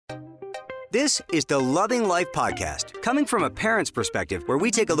This is the Loving Life Podcast, coming from a parent's perspective where we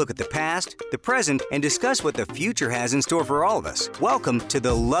take a look at the past, the present, and discuss what the future has in store for all of us. Welcome to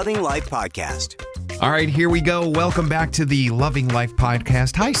the Loving Life Podcast. All right, here we go. Welcome back to the Loving Life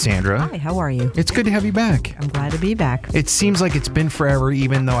Podcast. Hi, Sandra. Hi, how are you? It's good to have you back. I'm glad to be back. It seems like it's been forever,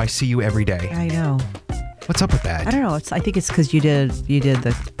 even though I see you every day. I know. What's up with that? I don't know. I think it's because you did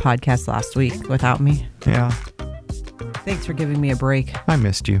the podcast last week without me. Yeah. Thanks for giving me a break. I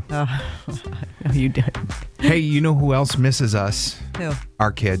missed you. No, you did. Hey, you know who else misses us? Who?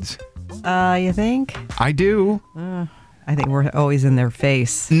 Our kids. You think? I do. I think we're always in their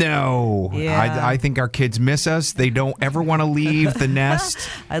face. No. Yeah. I think our kids miss us. They don't ever want to leave the nest.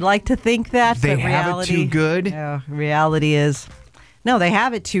 I'd like to think that, They but have reality, it too good. Yeah, reality is, no, they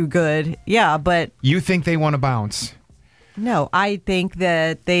have it too good. Yeah, but You think they want to bounce. no, I think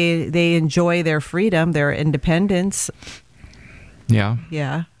that they enjoy their freedom, their independence. Yeah.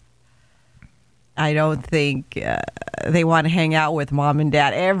 Yeah. I don't think they want to hang out with mom and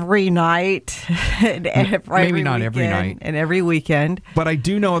dad every night. And Maybe not every night. And every weekend. But I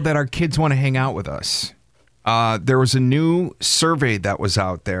do know that our kids want to hang out with us. There was a new survey that was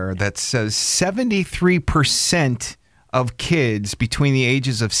out there that says 73% of kids between the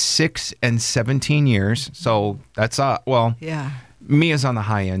ages of 6 and 17 years. So that's, Yeah. Mia's on the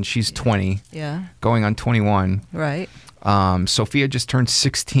high end. She's 20, Yeah. going on 21. Right. Sophia just turned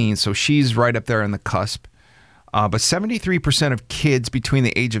 16, so she's right up there on the cusp. But 73% of kids between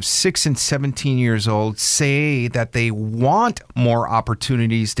the age of 6 and 17 years old say that they want more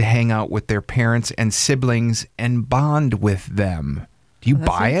opportunities to hang out with their parents and siblings and bond with them. Do you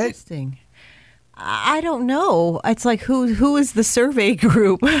buy it? Interesting. I don't know. It's like who is the survey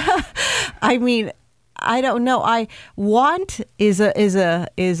group? I mean, I don't know. Want is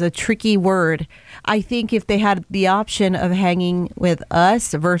a tricky word. I think if they had the option of hanging with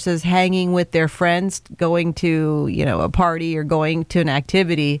us versus hanging with their friends, going to, a party or going to an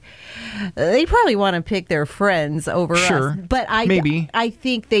activity, they probably want to pick their friends over Sure. us. But Maybe. I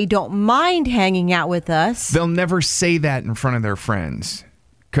think they don't mind hanging out with us. They'll never say that in front of their friends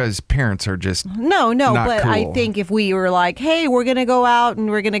because parents are just No, not but I cool. think if we were like, hey, we're going to go out and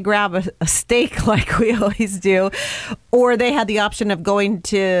we're going to grab a steak like we always do, or they had the option of going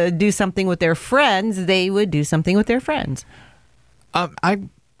to do something with their friends, they would do something with their friends.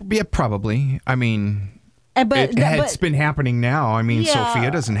 probably. I mean, But it's been happening now. I mean, Yeah.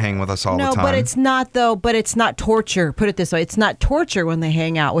 Sophia doesn't hang with us all the no, time. but it's not though. But it's not torture. Put it this way: it's not torture when they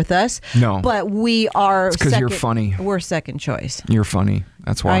hang out with us. No. but we are. It's 'cause you're funny. We're second choice. You're funny.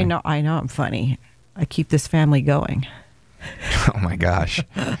 That's why. I know. I'm funny. I keep this family going. Oh my gosh.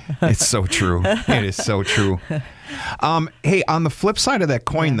 It's so true. It is so true. Hey, on the flip side of that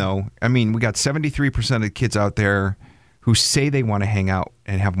coin, though, I mean, we got 73% of the kids out there who say they want to hang out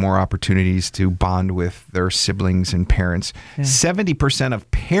and have more opportunities to bond with their siblings and parents. 70% of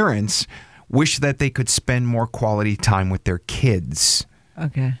parents wish that they could spend more quality time with their kids.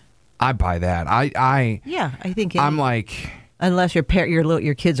 I buy that. I think I'm like, unless your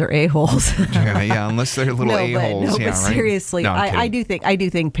kids are a-holes. yeah, unless they're little a-holes. But Yeah, right? seriously, No, I'm I do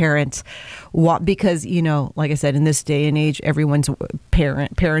think parents want, because like I said, in this day and age, everyone's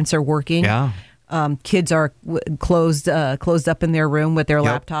parents are working. Yeah. Kids are closed up in their room with their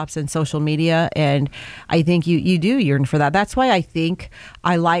Yep. laptops and social media, and I think you do yearn for that. That's why I think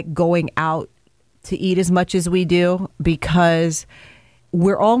I like going out to eat as much as we do, because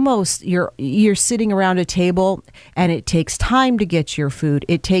we're almost you're sitting around a table and it takes time to get your food.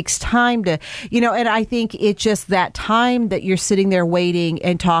 It takes time to, and I think it's just that time that you're sitting there waiting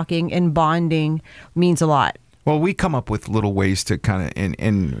and talking and bonding means a lot. Well, we come up with little ways to kind of,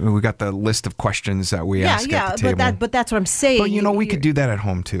 and we got the list of questions that we ask at the table. But that's what I'm saying. But we could do that at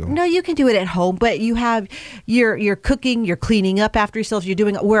home too. No, you can do it at home, but you're cooking, you're cleaning up after yourself.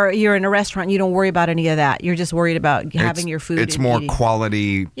 Where you're in a restaurant, you don't worry about any of that. You're just worried about having your food. It's and more eating.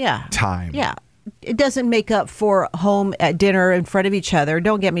 quality Yeah. time. Yeah. It doesn't make up for home at dinner in front of each other.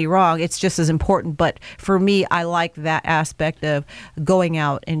 Don't get me wrong. It's just as important. But for me, I like that aspect of going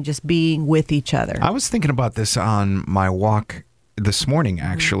out and just being with each other. I was thinking about this on my walk this morning,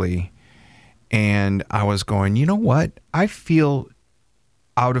 actually. And I was going, you know what? I feel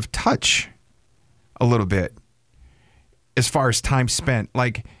out of touch a little bit as far as time spent.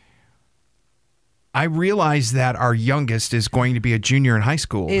 Like, I realize that our youngest is going to be a junior in high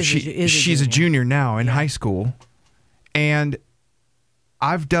school. She's a junior now in high school. And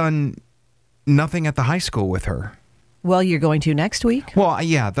I've done nothing at the high school with her. Well, you're going to next week? Well,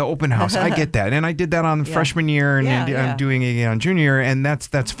 yeah, the open house. I get that. And I did that on freshman year, and I'm doing it on junior, and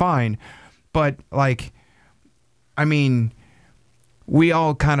that's fine. But, like, I mean, we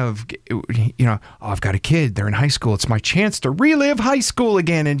all kind of, I've got a kid. They're in high school. It's my chance to relive high school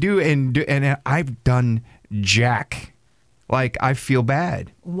again and I've done jack. Like, I feel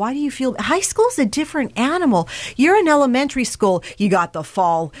bad. Why do you feel high school's a different animal? You're in elementary school. You got the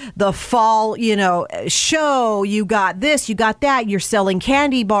fall, show. You got this, you got that. You're selling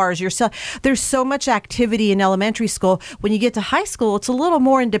candy bars. There's so much activity in elementary school. When you get to high school, it's a little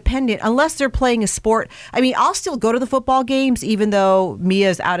more independent, unless they're playing a sport. I mean, I'll still go to the football games, even though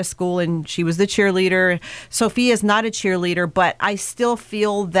Mia's out of school and she was the cheerleader. Sophia's not a cheerleader, but I still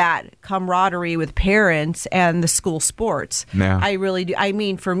feel that camaraderie with parents and the school sports. Yeah. I really do. I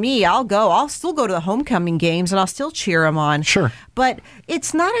mean, for me, I'll still go to the homecoming games and I'll still cheer them on. Sure. But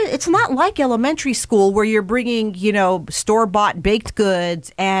it's not like elementary school where you're bringing, store-bought baked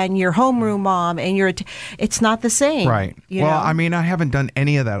goods and your homeroom mom and it's not the same. Right. I mean, I haven't done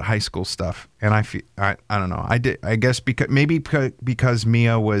any of that high school stuff, and I don't know. I guess because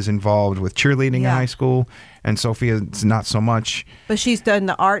Mia was involved with cheerleading in high school, and Sophia's not so much. But she's done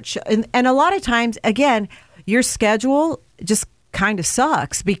the art show, and a lot of times, again, your schedule just kind of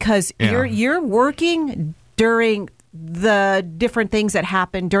sucks because you're working during the different things that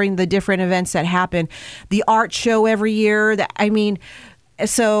happen, during the different events that happen, the art show every year.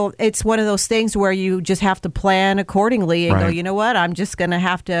 So it's one of those things where you just have to plan accordingly and go, you know what, I'm just going to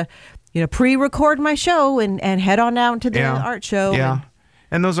have to, pre-record my show and head on out to the art show. Yeah.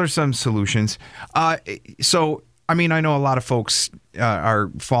 And those are some solutions. So, I mean, I know a lot of folks are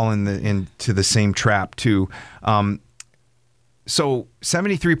falling into the same trap too. So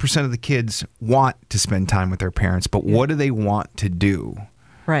 73% of the kids want to spend time with their parents, but what do they want to do?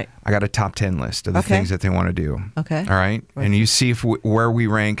 Right. I got a top 10 list of the things that they want to do. Okay. All right. And you see where we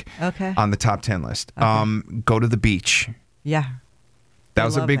rank on the top 10 list. Okay. Go to the beach. Yeah. That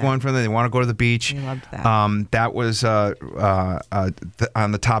was a big one for them. They want to go to the beach. We loved that. That was on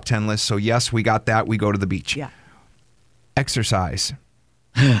the top 10 list. So, yes, we got that. We go to the beach. Yeah. Exercise.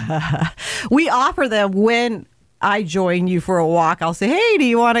 We offer them when I join you for a walk. I'll say, hey, do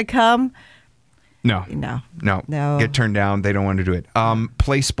you want to come? No. No. Get turned down. They don't want to do it.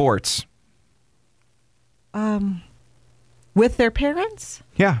 Play sports. With their parents?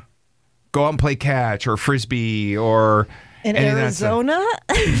 Yeah. Go out and play catch or frisbee or... In Arizona?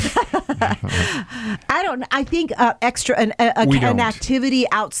 I think an activity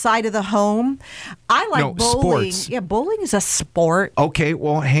outside of the home. I like bowling. Sports. Yeah, bowling is a sport. Okay,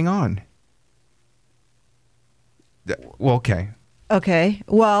 well, hang on. Well, okay. Okay.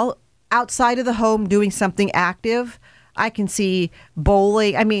 Well, outside of the home doing something active, I can see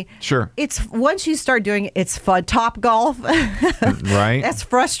bowling. I mean, sure. It's once you start doing it, it's fun. Top golf. Right. As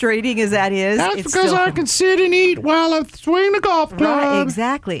frustrating as that is. That's because I can sit and eat while I swing the golf club. Right,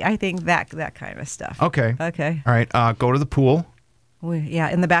 exactly. I think that kind of stuff. Okay. Okay. All right. Go to the pool.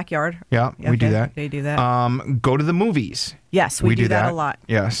 In the backyard. Yeah, we do that. They do that. Go to the movies. Yes, we do that a lot.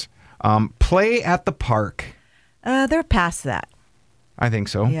 Yes. Play at the park. They're past that. I think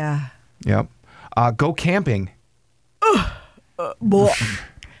so. Yeah. Yep. Go camping.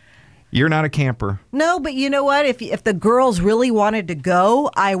 You're not a camper. No, but you know what? If the girls really wanted to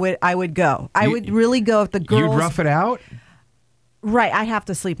go, I would go. I would really go if the girls. You'd rough it out? Right. I'd have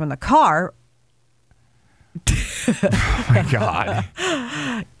to sleep in the car. Oh my God.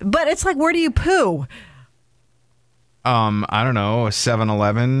 But it's like, where do you poo? I don't know, a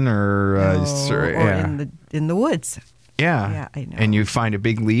 7-Eleven or in the woods. Yeah. Yeah, I know. And you find a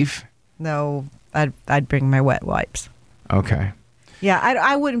big leaf? No, I'd bring my wet wipes. Okay. Yeah,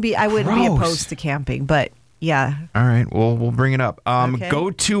 I wouldn't be opposed to camping, but yeah. All right. Well, we'll bring it up. Okay.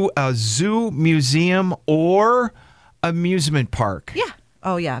 Go to a zoo, museum, or amusement park. Yeah.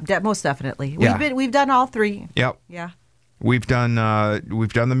 Oh yeah, most definitely. Yeah. We've done all three. Yep. Yeah. We've done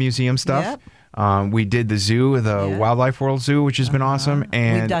the museum stuff. Yep. We did the zoo, the Wildlife World Zoo, which has been awesome,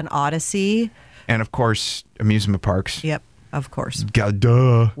 and we've done Odyssey, and of course amusement parks. Yep, of course.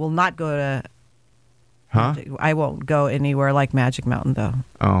 Duh. We'll not go to. Huh? I won't go anywhere like Magic Mountain though.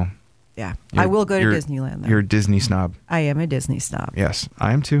 Oh. Yeah, I will go to Disneyland though. You're a Disney snob. I am a Disney snob. Yes,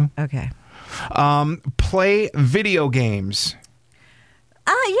 I am too. Okay. Play video games.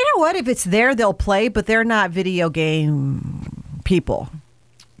 You know what? If it's there, they'll play, but they're not video game people.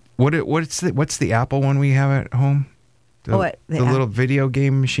 What's the Apple one we have at home? The little video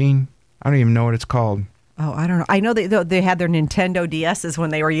game machine. I don't even know what it's called. Oh, I don't know. I know they had their Nintendo DSs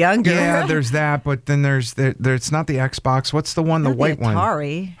when they were younger. Yeah, there's that, but then there's it's not the Xbox. What's the one? The white one.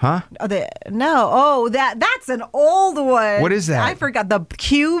 Atari. Huh? That's an old one. What is that? I forgot. The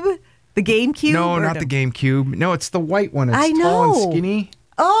Cube, the GameCube. No, not the GameCube. No, it's the white one. It's tall and skinny.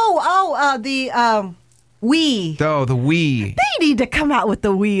 Wii. Oh, the Wii. They need to come out with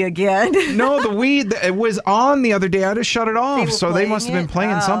the Wii again. No, the Wii, it was on the other day. I just shut it off. So they must have been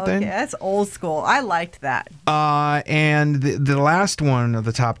playing something. Okay. That's old school. I liked that. And the last one of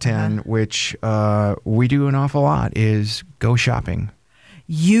the top 10, which we do an awful lot, is go shopping.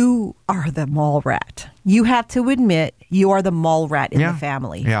 You are the mall rat. You have to admit you are the mall rat in the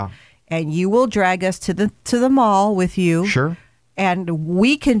family. Yeah. And you will drag us to the mall with you. Sure. And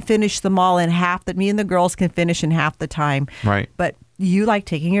we can finish the mall in me and the girls can finish in half the time. Right. But you like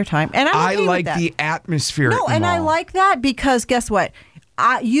taking your time. And I like with that. the atmosphere. No, and mall. I like that because guess what?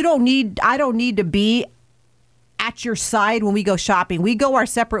 I don't need to be at your side when we go shopping. We go our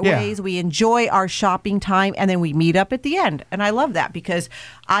separate ways. We enjoy our shopping time, and then we meet up at the end. And I love that because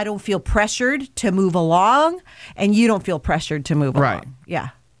I don't feel pressured to move along, and you don't feel pressured to move along. Yeah.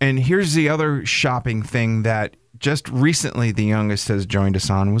 And here's the other shopping thing that just recently the youngest has joined us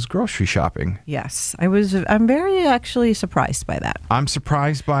on was grocery shopping. Yes. I'm very actually surprised by that. I'm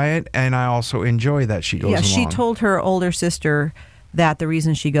surprised by it, and I also enjoy that she goes along. She told her older sister that the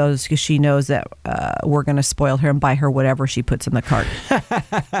reason she goes because she knows that we're going to spoil her and buy her whatever she puts in the cart.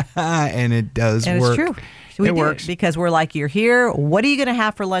 And it does and work. It's true. It works. Because we're like, you're here. What are you going to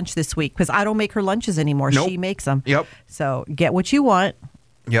have for lunch this week? Because I don't make her lunches anymore. Nope. She makes them. Yep. So get what you want.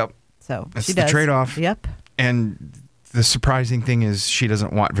 Yep. So that's she the does. trade-off. Yep. And the surprising thing is she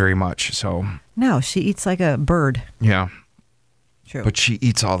doesn't want very much. So no, she eats like a bird. Yeah. True. But she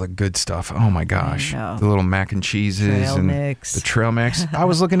eats all the good stuff. Oh my gosh. I know. The little mac and cheeses Trail and mix. the trail mix. I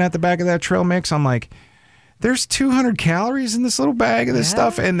was looking at the back of that trail mix. I'm like, there's 200 calories in this little bag of this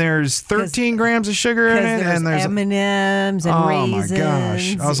stuff, and there's 13 grams of sugar in it, and there's M&Ms and raisins. Oh my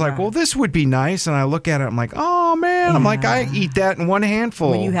gosh! I was like, well, this would be nice, and I look at it, I'm like, oh man, I'm like, I eat that in one handful.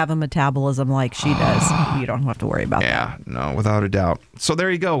 When you have a metabolism like she does, you don't have to worry about that. Yeah, no, without a doubt. So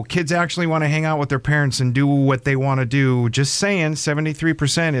there you go. Kids actually want to hang out with their parents and do what they want to do. Just saying,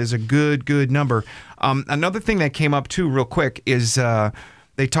 73% is a good number. Another thing that came up too, real quick, is.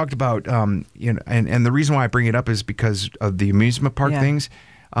 They talked about, and the reason why I bring it up is because of the amusement park things.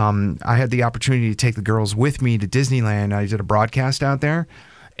 I had the opportunity to take the girls with me to Disneyland. I did a broadcast out there,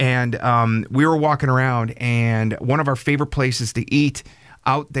 and we were walking around, and one of our favorite places to eat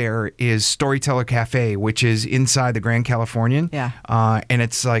out there is Storyteller Cafe, which is inside the Grand Californian. Yeah. And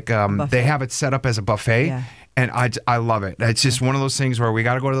it's like they have it set up as a buffet. Yeah. And I love it. It's just one of those things where we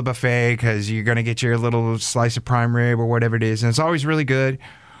got to go to the buffet because you're going to get your little slice of prime rib or whatever it is. And it's always really good.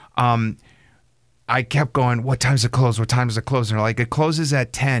 I kept going, what time does it close? What time does it close? And they're like, it closes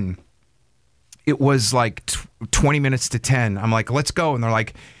at 10. It was like 20 minutes to 10. I'm like, let's go. And they're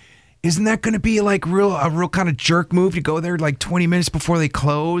like, isn't that going to be like a real kind of jerk move to go there like 20 minutes before they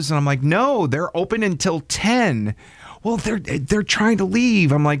close? And I'm like, no, they're open until 10. Well, they're trying to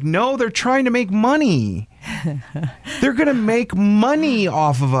leave. I'm like, no, they're trying to make money. They're going to make money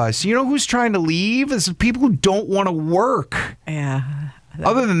off of us. You know who's trying to leave? It's people who don't want to work. Yeah.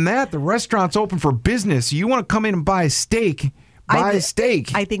 Other than that, the restaurant's open for business. You want to come in and buy a steak, buy a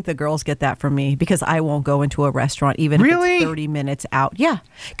steak. I think the girls get that from me because I won't go into a restaurant even if it's 30 minutes out. Yeah.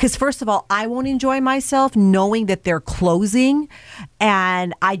 Because first of all, I won't enjoy myself knowing that they're closing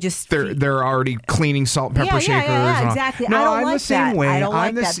and I just... They're already cleaning salt and pepper shakers. Yeah, exactly. No, I don't I'm like the same that. way. I don't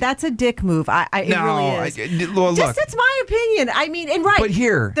like that. That's a dick move. It really is. Look, it's my opinion. I mean, and right. But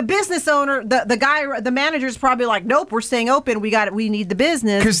here... The business owner, the guy, the manager's probably like, nope, we're staying open. We need the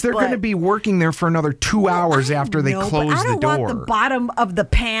business. Because they're going to be working there for another 2 hours after they close the door. I don't want the bottom of the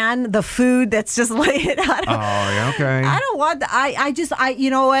pan, the food that's just laying out. Oh, yeah, okay. I don't want I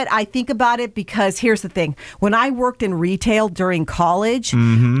you know what? I think about it because here's the thing. When I worked in retail during college,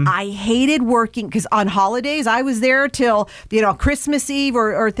 I hated working because on holidays, I was there till, Christmas Eve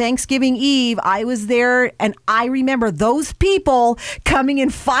or Thanksgiving Eve. I was there and I remember those people coming in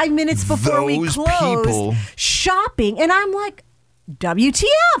 5 minutes before we closed shopping. And I'm like,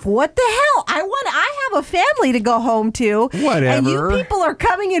 WTF, what the hell? I have a family to go home to. Whatever. And you people are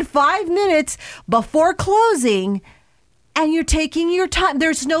coming in 5 minutes before closing and you're taking your time.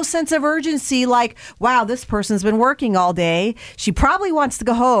 There's no sense of urgency like, wow, this person's been working all day. She probably wants to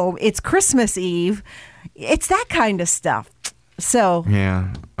go home. It's Christmas Eve. It's that kind of stuff. So.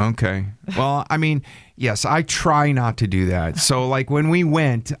 Yeah. Okay. Well, I mean, yes, I try not to do that. So like when we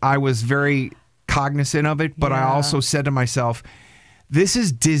went, I was very cognizant of it, but I also said to myself, this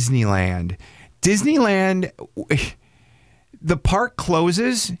is Disneyland. Disneyland, the park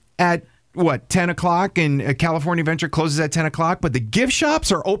closes at, 10 o'clock, and California Adventure closes at 10 o'clock, but the gift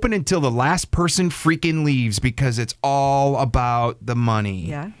shops are open until the last person freaking leaves because it's all about the money.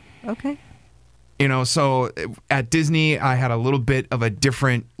 Yeah, okay. So at Disney, I had a little bit of a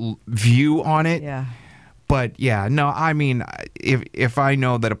different view on it. Yeah. But yeah, no, I mean, if I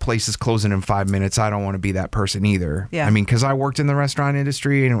know that a place is closing in 5 minutes, I don't want to be that person either. Yeah. I mean, because I worked in the restaurant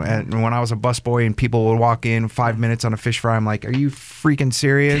industry, and when I was a busboy and people would walk in 5 minutes on a fish fry, I'm like, are you freaking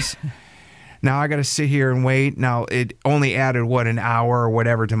serious? Now I got to sit here and wait. Now it only added an hour or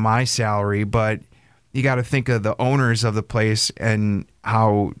whatever to my salary, but you got to think of the owners of the place and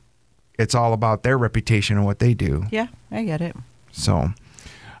how it's all about their reputation and what they do. Yeah, I get it. So,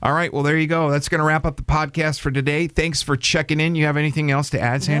 all right. Well, there you go. That's going to wrap up the podcast for today. Thanks for checking in. You have anything else to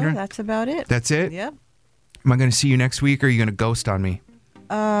add, Sandra? No, that's about it. That's it? Yep. Am I going to see you next week, or are you going to ghost on me?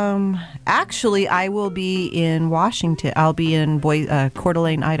 Actually, I will be in Washington. I'll be in Coeur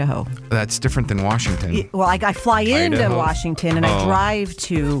d'Alene, Idaho. That's different than Washington. Well, I fly into Idaho? Washington and I drive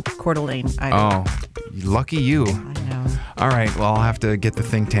to Coeur d'Alene, Idaho. Oh, lucky you. I know. All right. Well, I'll have to get the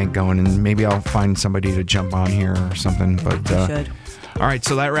think tank going, and maybe I'll find somebody to jump on here or something. But You should. all right,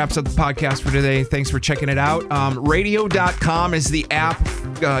 so that wraps up the podcast for today. Thanks for checking it out. Radio.com is the app.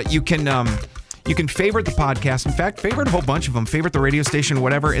 You can favorite the podcast. In fact, favorite a whole bunch of them. Favorite the radio station,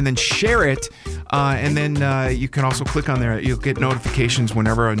 whatever, and then share it. And then you can also click on there. You'll get notifications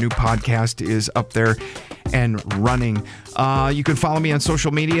whenever a new podcast is up there and running. You can follow me on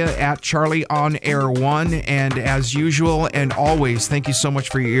social media at CharlieOnAir1. And as usual and always, thank you so much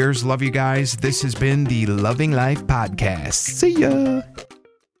for your ears. Love you guys. This has been the Loving Life Podcast. See ya.